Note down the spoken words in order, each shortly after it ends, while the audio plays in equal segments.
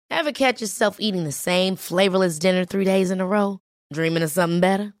Ever catch yourself eating the same flavorless dinner 3 days in a row? Dreaming of something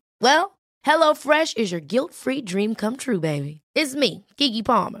better? Well, HelloFresh is your guilt-free dream come true, baby. It's me, Keke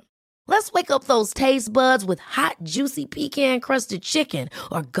Palmer. Let's wake up those taste buds with hot, juicy pecan-crusted chicken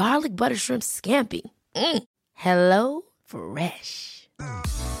or garlic butter shrimp scampi. Hello Fresh.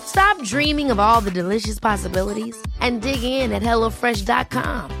 Stop dreaming of all the delicious possibilities and dig in at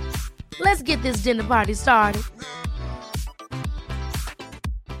HelloFresh.com. Let's get this dinner party started.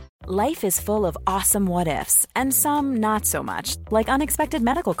 Life is full of awesome what-ifs, and some not so much, like unexpected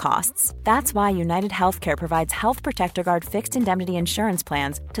medical costs. That's why United Healthcare provides Health Protector Guard fixed indemnity insurance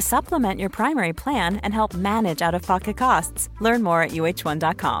plans to supplement your primary plan and help manage out-of-pocket costs. Learn more at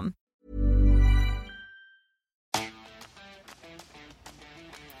uh1.com.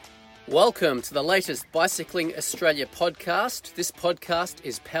 Welcome to the latest Bicycling Australia podcast. This podcast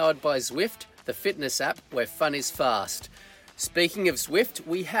is powered by Zwift, the fitness app where fun is fast. Speaking of Zwift,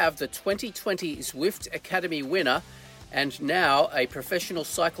 we have the 2020 Zwift Academy winner and now a professional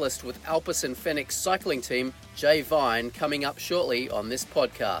cyclist with Alpecin Fenix cycling team, Jay Vine, coming up shortly on this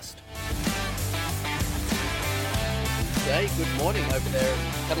podcast. Jay, good morning over there in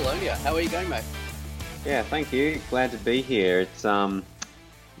Catalonia. How are you going, mate? Yeah, thank you. Glad to be here.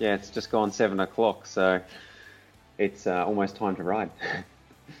 It's just gone 7 o'clock, so it's almost time to ride.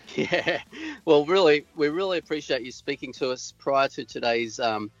 Yeah, well, we really appreciate you speaking to us prior to today's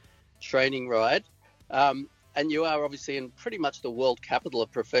training ride. And you are obviously in pretty much the world capital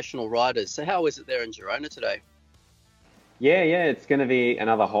of professional riders. So how is it there in Girona today? Yeah, it's going to be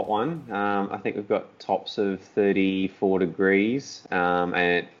another hot one. I think we've got tops of 34 degrees, and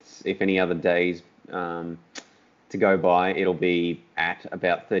it's, if any other days to go by, it'll be at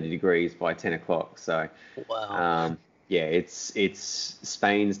about 30 degrees by 10 o'clock. So, wow. Yeah, it's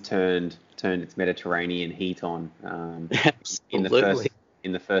Spain's turned its Mediterranean heat on in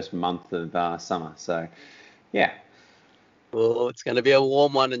the first month of summer. So, yeah. Well, it's going to be a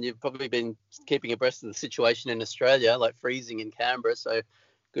warm one, and you've probably been keeping abreast of the situation in Australia, like freezing in Canberra. So,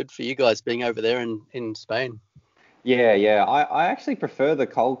 good for you guys being over there in Spain. Yeah. I actually prefer the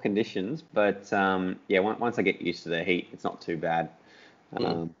cold conditions, but once I get used to the heat, it's not too bad.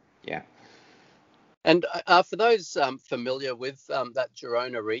 Yeah. And for those familiar with that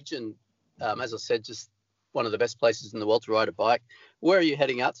Girona region, as I said, just one of the best places in the world to ride a bike. Where are you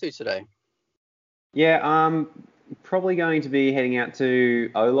heading out to today? Yeah, probably going to be heading out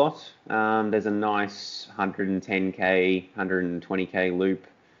to Olot. There's a nice 110k, 120k loop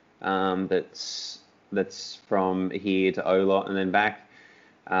that's from here to Olot and then back.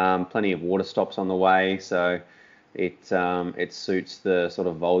 Plenty of water stops on the way, so it suits the sort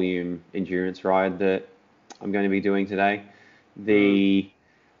of volume endurance ride that I'm going to be doing today. The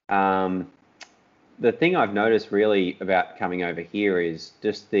thing I've noticed really about coming over here is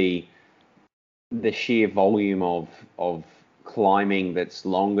just the sheer volume of climbing that's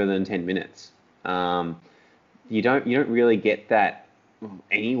longer than 10 minutes. You don't really get that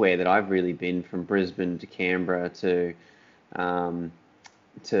anywhere that I've really been, from Brisbane to Canberra to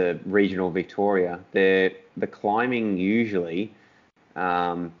regional Victoria. The climbing usually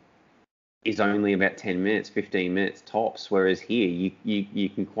is only about 10 minutes, 15 minutes tops, whereas here you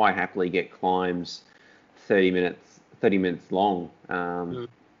can quite happily get climbs 30 minutes long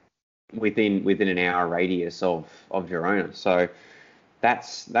within an hour radius of Girona. So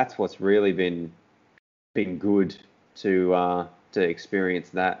that's what's really been good to experience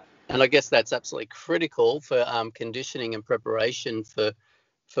that. And I guess that's absolutely critical for conditioning and preparation for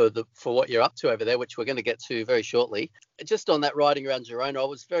what you're up to over there, which we're going to get to very shortly. Just on that riding around Girona, I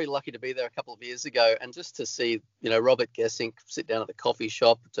was very lucky to be there a couple of years ago, and just to see, Robert Gessink sit down at the coffee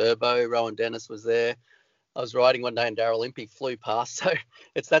shop, Turbo, Rowan Dennis was there. I was riding one day and Darryl Impey flew past, so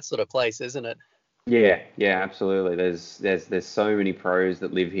it's that sort of place, isn't it? Yeah, absolutely. There's so many pros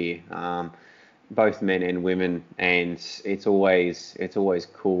that live here, both men and women, and it's always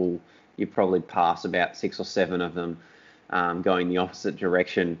cool. You probably pass about 6 or 7 of them going the opposite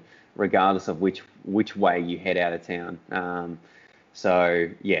direction, regardless of which way you head out of town. So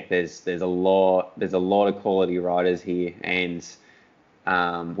yeah, there's a lot of quality riders here, and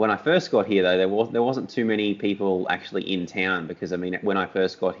when I first got here though, there wasn't too many people actually in town, because when I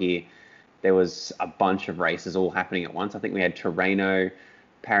first got here, there was a bunch of races all happening at once. I think we had Torreno,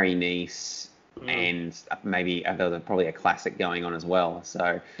 Paris-Nice, and maybe there was probably a classic going on as well.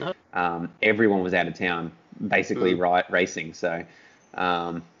 So everyone was out of town, basically racing. So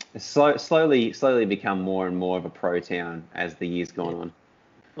slowly become more and more of a pro town as the years gone on.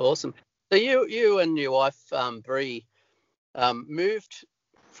 Awesome. So you and your wife Bree moved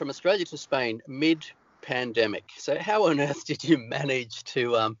from Australia to Spain mid pandemic. So how on earth did you manage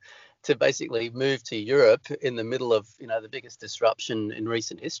to basically move to Europe in the middle of, the biggest disruption in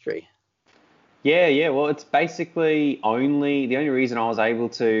recent history? Yeah. Well, it's basically the only reason I was able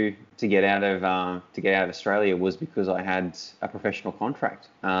to get out of Australia was because I had a professional contract.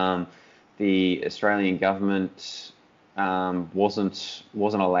 The Australian government isn't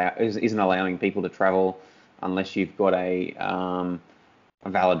allowing people to travel unless you've got a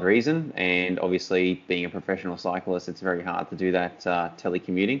valid reason. And obviously, being a professional cyclist, it's very hard to do that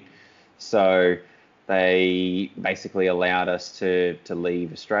telecommuting. So they basically allowed us to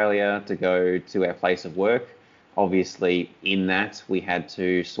leave Australia to go to our place of work. Obviously, in that, we had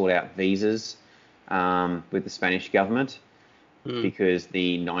to sort out visas with the Spanish government because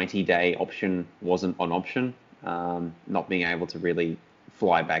the 90-day option wasn't an option, not being able to really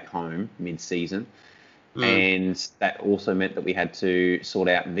fly back home mid-season. And that also meant that we had to sort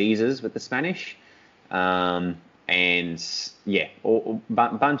out visas with the Spanish. And yeah, a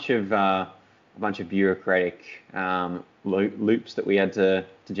bunch of bureaucratic loops that we had to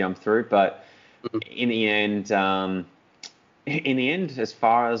jump through. But in the end, as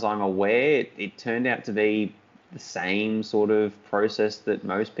far as I'm aware, it turned out to be the same sort of process that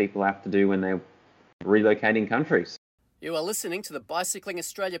most people have to do when they're relocating countries. You are listening to the Bicycling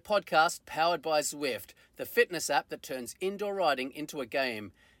Australia podcast powered by Zwift, the fitness app that turns indoor riding into a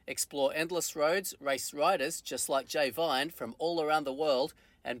game. Explore endless roads, race riders just like Jay Vine from all around the world,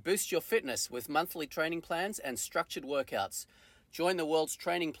 and boost your fitness with monthly training plans and structured workouts. Join the world's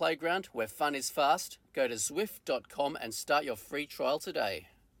training playground where fun is fast. Go to Zwift.com and start your free trial today.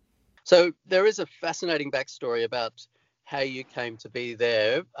 So there is a fascinating backstory about how you came to be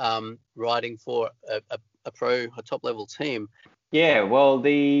there riding for a top-level team. Yeah, well,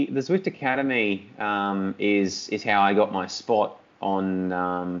 the Zwift Academy is how I got my spot on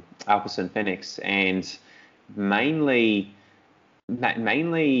Alpecin Fenix, and mainly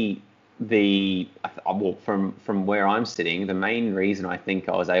from where I'm sitting, the main reason I think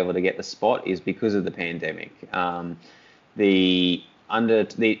I was able to get the spot is because of the pandemic. It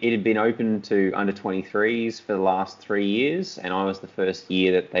had been open to under 23s for the last 3 years, and I was the first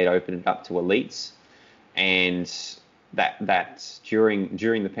year that they'd opened it up to elites. And that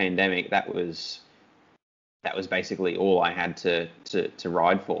during the pandemic, that was basically all I had to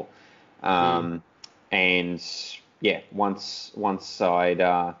ride for. And yeah, once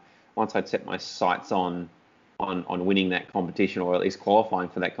I'd set my sights on winning that competition, or at least qualifying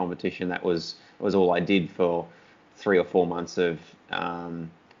for that competition, that was all I did for 3 or 4 months of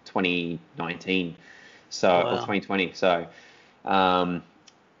 2019, or 2020. So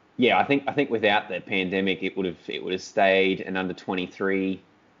yeah, I think without the pandemic, it would have stayed an under 23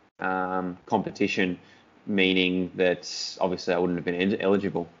 competition, meaning that obviously I wouldn't have been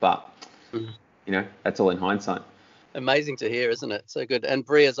eligible. But that's all in hindsight. Amazing to hear, isn't it? So good. And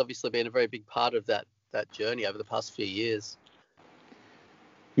Bria's obviously been a very big part of that journey over the past few years.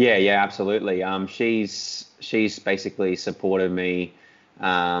 Yeah, absolutely. She's basically supported me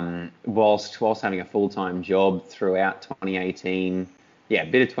whilst having a full-time job throughout 2018. Yeah, a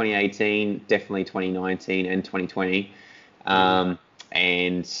bit of 2018, definitely 2019 and 2020, and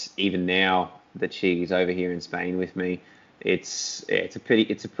even now that she's over here in Spain with me, it's a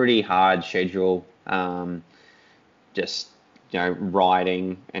pretty hard schedule. Just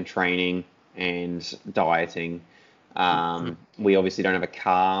riding and training and dieting. We obviously don't have a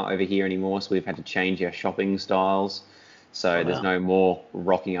car over here anymore, so we've had to change our shopping styles. So there's no more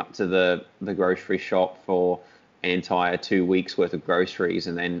rocking up to the grocery shop for an entire 2 weeks worth of groceries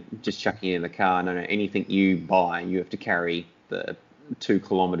and then just chucking it in the car. No, anything you buy, you have to carry the 2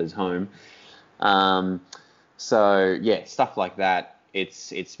 kilometers home. So yeah, stuff like that.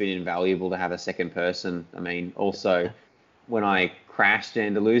 It's been invaluable to have a second person. I mean, also when I crashed in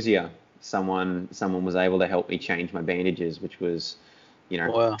Andalusia, someone was able to help me change my bandages, which was,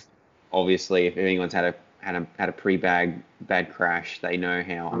 obviously if anyone's had a pretty bad crash, they know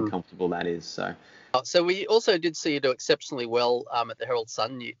how uncomfortable that is. So we also did see you do exceptionally well at the Herald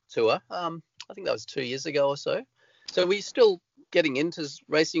Sun Tour. I think that was 2 years ago or so. So were you still getting into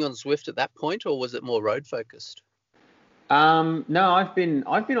racing on Zwift at that point, or was it more road focused? No, I've been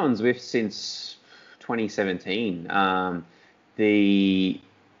on Zwift since 2017. The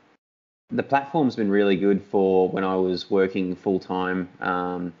platform's been really good for when I was working full time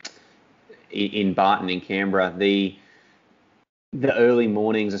in Barton in Canberra. The early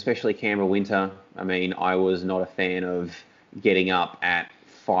mornings, especially Canberra winter, I mean, I was not a fan of getting up at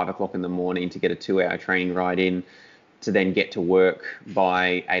 5 o'clock in the morning to get a 2-hour training ride in, to then get to work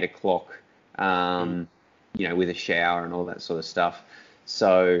by 8 o'clock, with a shower and all that sort of stuff.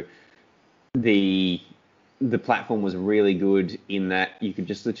 So the the platform was really good in that you could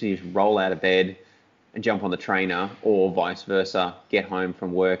just literally just roll out of bed and jump on the trainer, or vice versa, get home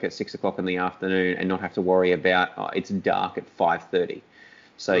from work at 6 o'clock in the afternoon and not have to worry about it's dark at 5:30.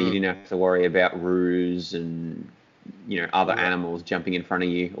 So you didn't have to worry about roos and other animals jumping in front of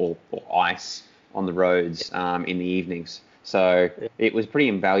you, or ice on the roads in the evenings. So it was pretty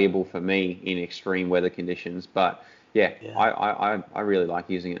invaluable for me in extreme weather conditions. But I really like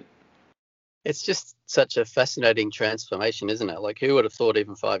using it. It's just such a fascinating transformation, isn't it? Like, who would have thought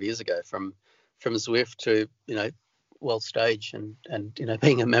even 5 years ago from Zwift to World Stage and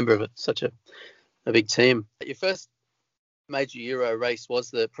being a member of such a big team. Your first major Euro race was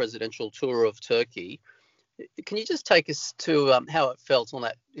the Presidential Tour of Turkey. Can you just take us to how it felt on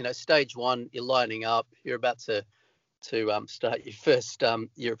that? Stage one, you're lining up, you're about to start your first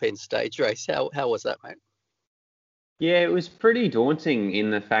European stage race. How was that, mate? Yeah, it was pretty daunting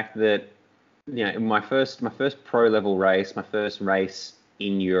in the fact that my first pro level race, my first race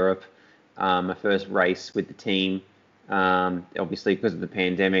in Europe, my first race with the team. Obviously, because of the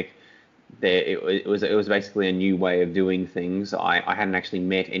pandemic, it was basically a new way of doing things. I hadn't actually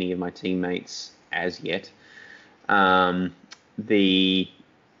met any of my teammates as yet.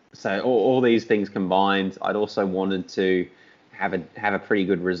 So all these things combined, I'd also wanted to have a pretty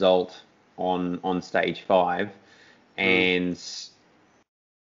good result on stage 5, and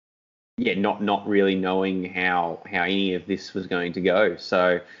not really knowing how any of this was going to go.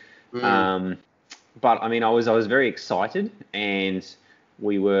 So, but I mean, I was very excited, and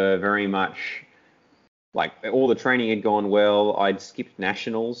we were very much like, all the training had gone well. I'd skipped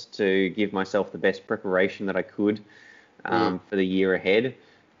nationals to give myself the best preparation that I could for the year ahead.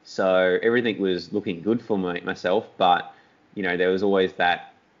 So everything was looking good for myself, but there was always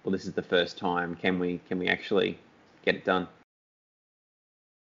that, well, this is the first time. Can we actually get it done?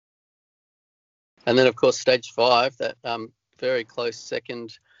 And then, of course, stage 5, that very close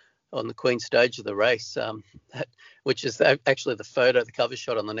second on the Queen stage of the race, which is actually the cover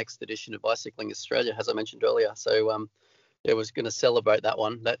shot on the next edition of Bicycling Australia, as I mentioned earlier. So it was going to celebrate that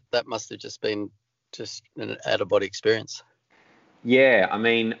one. That must have just been just an out-of-body experience. Yeah, I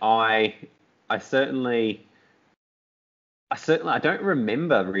mean, I certainly I don't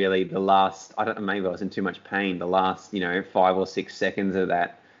remember really the last, I don't know, maybe I was in too much pain, the last 5 or 6 seconds of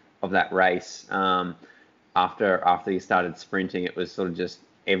that race. After you started sprinting, it was sort of just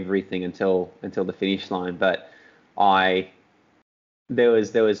everything until the finish line. But there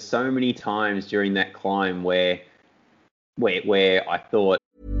was so many times during that climb where I thought.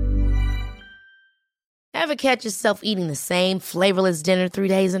 Ever catch yourself eating the same flavorless dinner 3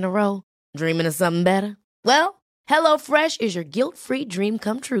 days in a row? Dreaming of something better? Well, HelloFresh is your guilt-free dream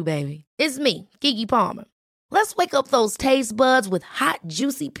come true, baby. It's me, Keke Palmer. Let's wake up those taste buds with hot,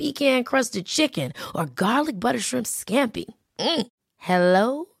 juicy pecan-crusted chicken or garlic butter shrimp scampi.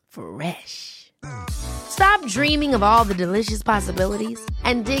 Hello Fresh. Stop dreaming of all the delicious possibilities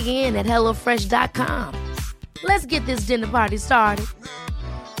and dig in at HelloFresh.com. Let's get this dinner party started.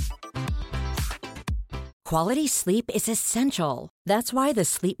 Quality sleep is essential. That's why the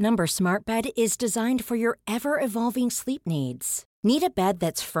Sleep Number Smart Bed is designed for your ever-evolving sleep needs. Need a bed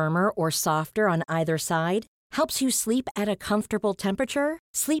that's firmer or softer on either side? Helps you sleep at a comfortable temperature?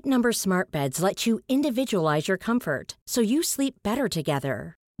 Sleep Number Smart Beds let you individualize your comfort, so you sleep better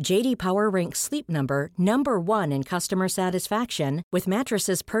together. J.D. Power ranks Sleep Number number 1 in customer satisfaction with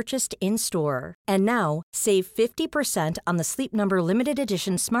mattresses purchased in-store. And now, save 50% on the Sleep Number Limited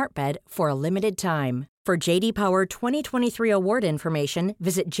Edition Smart Bed for a limited time. For J.D. Power 2023 award information,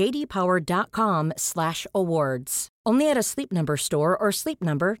 visit jdpower.com/awards. Only at a Sleep Number store or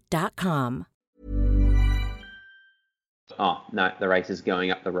sleepnumber.com. Oh no, the race is going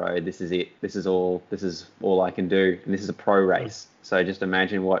up the road. This is it. This is all I can do. And this is a pro race. So just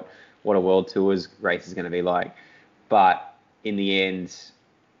imagine what a World Tours race is going to be like. But in the end,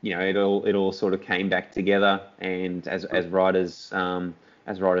 it all sort of came back together, and as riders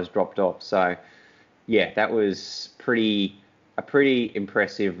dropped off. So yeah, that was a pretty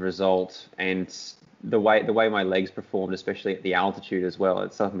impressive result, and the way my legs performed, especially at the altitude as well,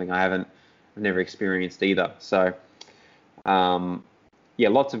 it's something I've never experienced either. So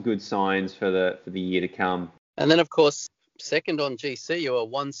lots of good signs for the year to come. And then, of course, second on GC, you were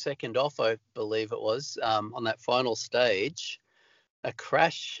 1 second off, I believe it was, on that final stage. A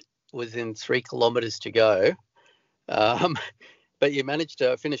crash within 3 kilometers to go. But you managed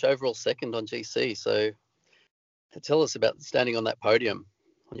to finish overall second on GC. So tell us about standing on that podium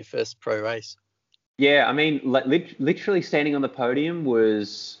on your first pro race. Yeah, I mean, literally standing on the podium I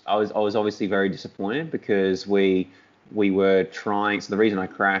was obviously very disappointed, because we we were trying. So the reason I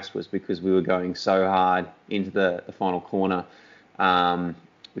crashed was because we were going so hard into the final corner,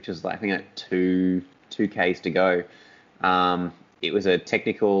 which was like, I think at two Ks to go. It was a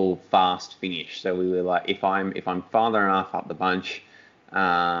technical fast finish, so we were like, if I'm farther enough up the bunch,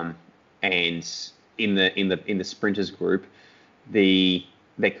 and in the sprinters group,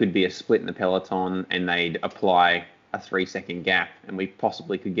 there could be a split in the peloton, and they'd apply a 3-second gap, and we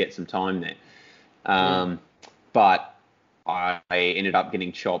possibly could get some time there. But I ended up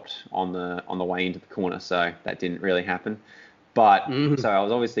getting chopped on the way into the corner, so that didn't really happen. But so I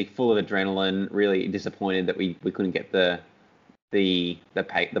was obviously full of adrenaline, really disappointed that we couldn't get the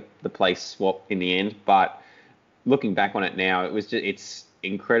place swap in the end. But looking back on it now, it's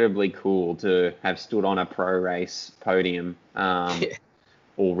incredibly cool to have stood on a pro race podium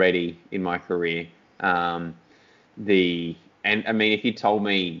already in my career. And I mean, if you told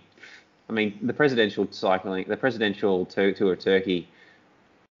me, I mean, the presidential tour of Turkey,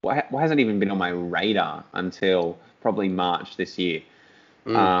 hasn't even been on my radar until probably March this year.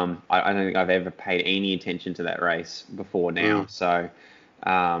 I don't think I've ever paid any attention to that race before now. So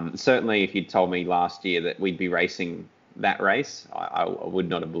certainly, if you'd told me last year that we'd be racing that race, I would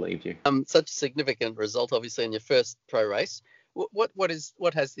not have believed you. Such a significant result, obviously, in your first pro race. What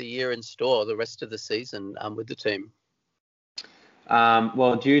has the year in store, the rest of the season, with the team?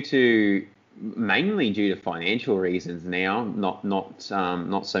 Well, mainly due to financial reasons now, not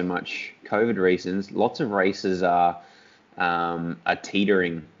so much COVID reasons. Lots of races are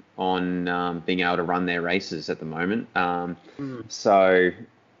teetering on being able to run their races at the moment. So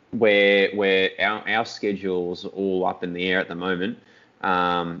where our schedule's all up in the air at the moment,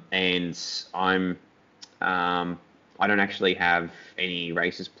 and I don't actually have any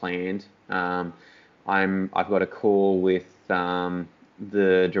races planned. I've got a call with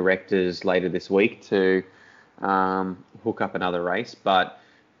the directors later this week to hook up another race, but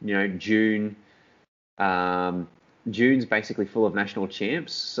June's basically full of national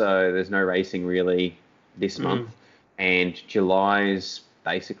champs, so there's no racing really this month, and July's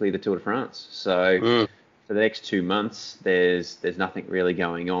basically the Tour de France. So for the next 2 months, there's nothing really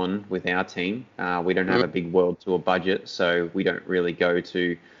going on with our team. We don't have a big world tour budget, so we don't really go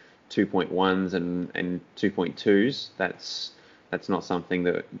to 2.1s and 2.2s. That's not something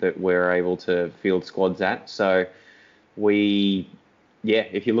that we're able to field squads at. So if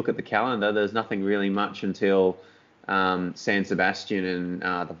you look at the calendar, there's nothing really much until San Sebastian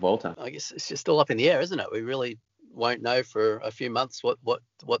and the Volta. I guess it's just all up in the air, isn't it? We really won't know for a few months what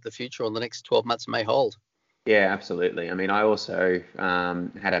the future on the next 12 months may hold. Yeah, absolutely. I mean, I also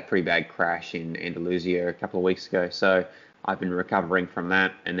had a pretty bad crash in Andalusia a couple of weeks ago, so I've been recovering from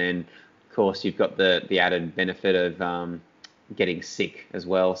that. And then, of course, you've got the added benefit of getting sick as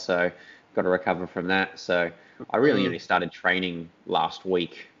well, so got to recover from that. So I really only started training last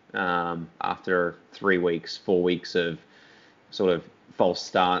week after 3 weeks, 4 weeks of sort of false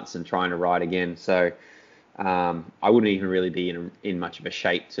starts and trying to ride again. So I wouldn't even really be in much of a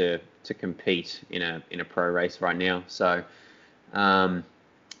shape to compete in a pro race right now. So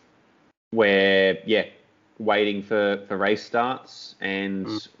we're waiting for race starts,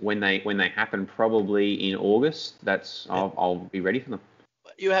 and when they happen, probably in August, I'll be ready for them.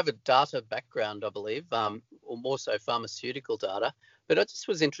 You have a data background, I believe, or more so pharmaceutical data. But I just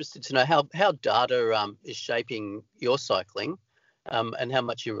was interested to know how data is shaping your cycling, and how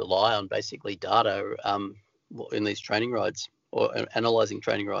much you rely on basically data in these training rides or analysing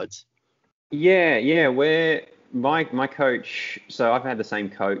training rides. Yeah. My coach, so I've had the same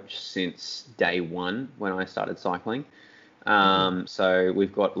coach since day one when I started cycling. So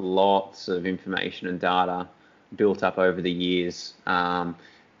we've got lots of information and data built up over the years.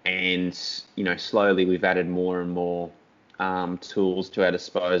 And slowly we've added more and more tools to our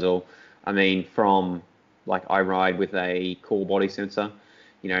disposal. I mean, from like I ride with a core body sensor.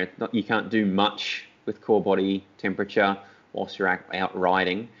 You can't do much with core body temperature whilst you're out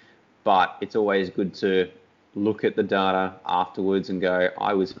riding, but it's always good to look at the data afterwards and go,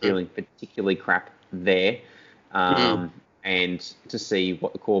 I was feeling particularly crap there, and to see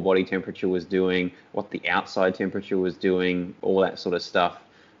what the core body temperature was doing, what the outside temperature was doing, all that sort of stuff.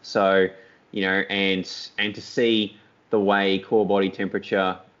 So, and to see the way core body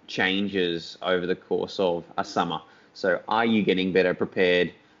temperature changes over the course of a summer. So are you getting better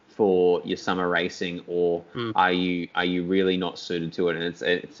prepared for your summer racing, or are you really not suited to it? And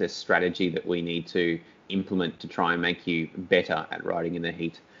it's a strategy that we need to implement to try and make you better at riding in the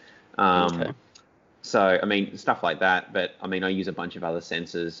heat. So, I mean, stuff like that. But, I mean, I use a bunch of other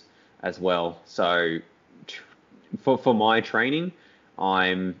sensors as well. So, for my training,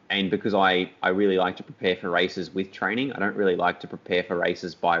 And because I really like to prepare for races with training, I don't really like to prepare for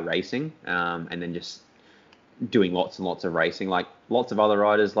races by racing, and then just doing lots and lots of racing. Like lots of other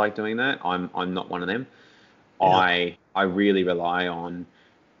riders like doing that. I'm not one of them. Yeah. I really rely on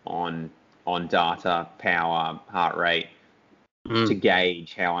data, power, heart rate to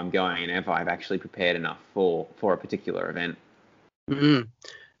gauge how I'm going and if I've actually prepared enough for a particular event.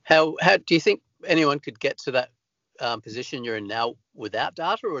 How do you think anyone could get to that position you're in now without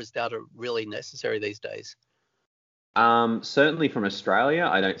data, or is data really necessary these days? Certainly from Australia,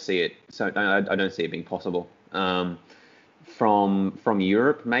 I don't see it. So I don't see it being possible. From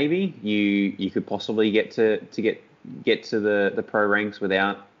Europe, maybe you could possibly get to the pro ranks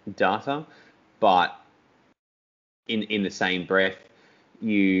without data, but in the same breath,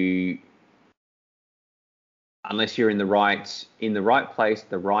 unless you're in the right place,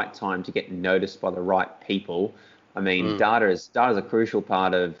 the right time to get noticed by the right people. I mean, data is a crucial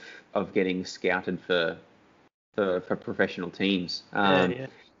part of getting scouted for professional teams.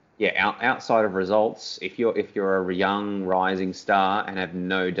 Outside of results, if you're a young rising star and have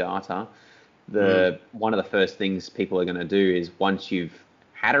no data, one of the first things people are going to do is, once you've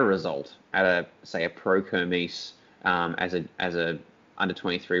had a result at a pro kermesse, as a under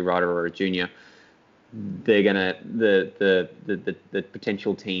 23 rider or a junior, they're gonna the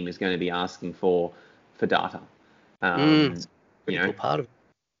potential team is going to be asking for data. Part of it.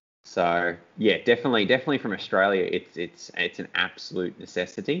 So yeah, definitely from Australia, it's an absolute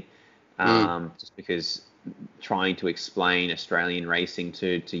necessity. Just because trying to explain Australian racing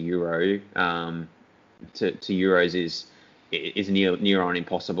to Euro to Euros is near on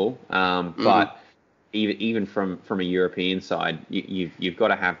impossible. But even from a European side, you've got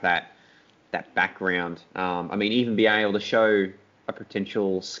to have that background. I memean, even being able to show a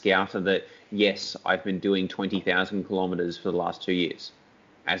potential scouter that, yes, I've been doing 20,000 kilometers for the last 2 years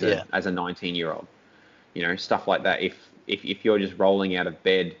as a 19-year-old, stuff like that. If you're just rolling out of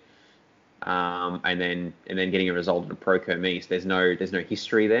bed and then getting a result at a pro kermesse, there's no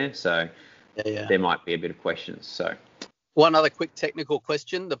history there, so there might be a bit of questions. So one other quick technical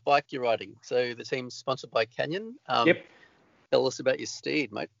question: the bike you're riding. So the team's sponsored by Canyon. Yep. Tell us about your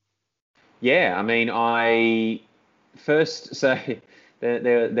steed, mate. Yeah, I mean, there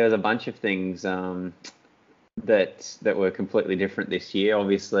was a bunch of things that were completely different this year.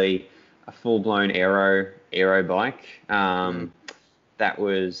 Obviously, a full-blown aero bike. That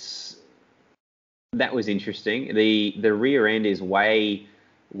was interesting. The rear end is way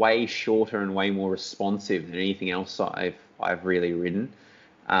shorter and way more responsive than anything else I've really ridden.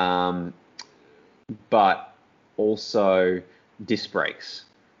 But also disc brakes.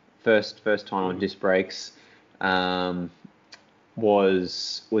 First time on disc brakes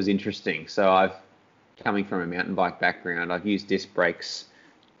was interesting. So coming from a mountain bike background, I've used disc brakes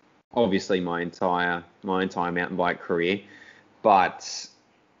obviously my entire mountain bike career, but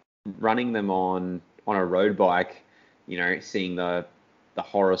running them on a road bike, seeing the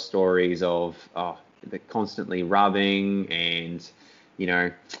horror stories of the constantly rubbing and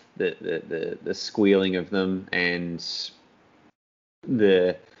the squealing of them, and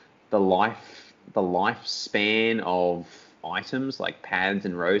the lifespan of items like pads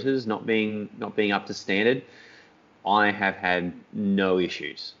and rotors not being up to standard, I have had no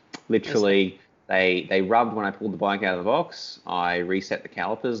issues. Literally, they rubbed when I pulled the bike out of the box. I reset the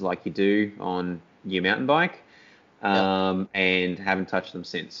calipers like you do on your mountain bike, and haven't touched them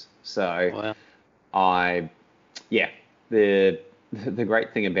since. So, wow. The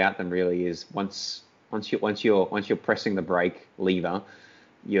great thing about them really is once you're pressing the brake lever,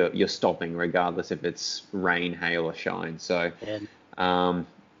 you're stopping regardless if it's rain, hail, or shine. So, and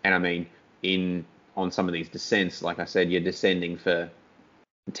I mean, on some of these descents, like I said, you're descending for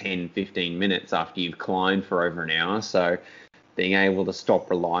 10, 15 minutes after you've climbed for over an hour. So being able to stop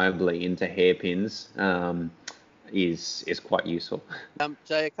reliably into hairpins is quite useful.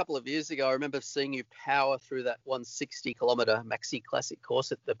 Jay, a couple of years ago, I remember seeing you power through that 160-kilometre Maxi Classic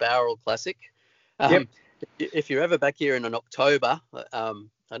course at the Bowral Classic. Yep. If you're ever back here in October, I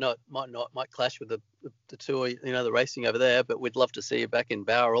know it might clash with the tour, the racing over there, but we'd love to see you back in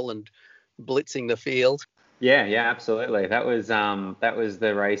Bowral and blitzing the field. Yeah, absolutely. That was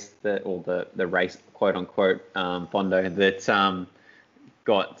the race the race, quote unquote, Bondo, that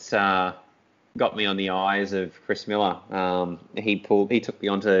got me on the eyes of Chris Miller. He took me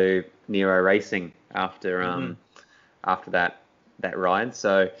onto Nero Racing after that ride.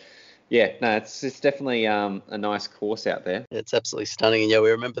 So yeah, no, it's definitely a nice course out there. It's absolutely stunning, and yeah, we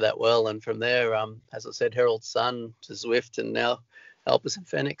remember that well. And from there, as I said, Herald's Sun to Zwift, and now Alpecin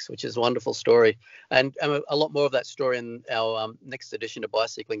Fenix, which is a wonderful story. And a lot more of that story in our next edition of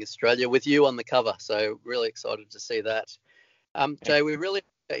Bicycling Australia with you on the cover. So really excited to see that. Jay, we really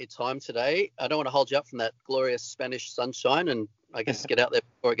appreciate your time today. I don't want to hold you up from that glorious Spanish sunshine and I guess get out there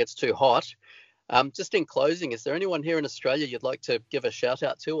before it gets too hot. Just in closing, is there anyone here in Australia you'd like to give a shout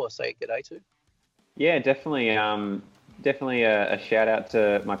out to or say good day to? Yeah, definitely. Definitely a shout out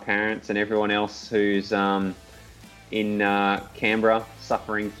to my parents and everyone else who's in Canberra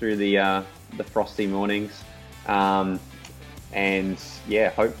suffering through the frosty mornings. And yeah,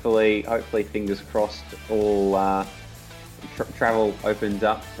 hopefully, fingers crossed, all travel opens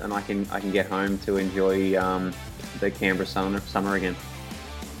up and I can get home to enjoy the Canberra summer again.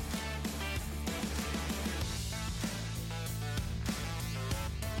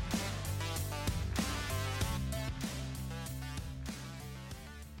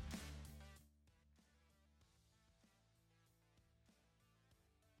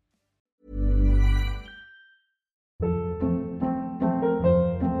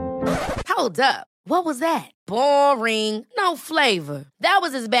 Hold up. What was that? Boring. No flavor. That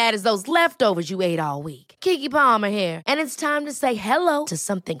was as bad as those leftovers you ate all week. Keke Palmer here. And it's time to say hello to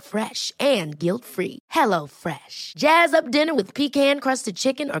something fresh and guilt-free. Hello Fresh. Jazz up dinner with pecan-crusted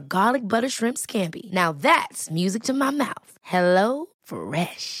chicken or garlic butter shrimp scampi. Now that's music to my mouth. Hello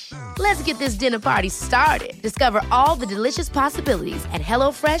Fresh. Let's get this dinner party started. Discover all the delicious possibilities at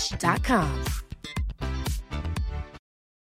HelloFresh.com.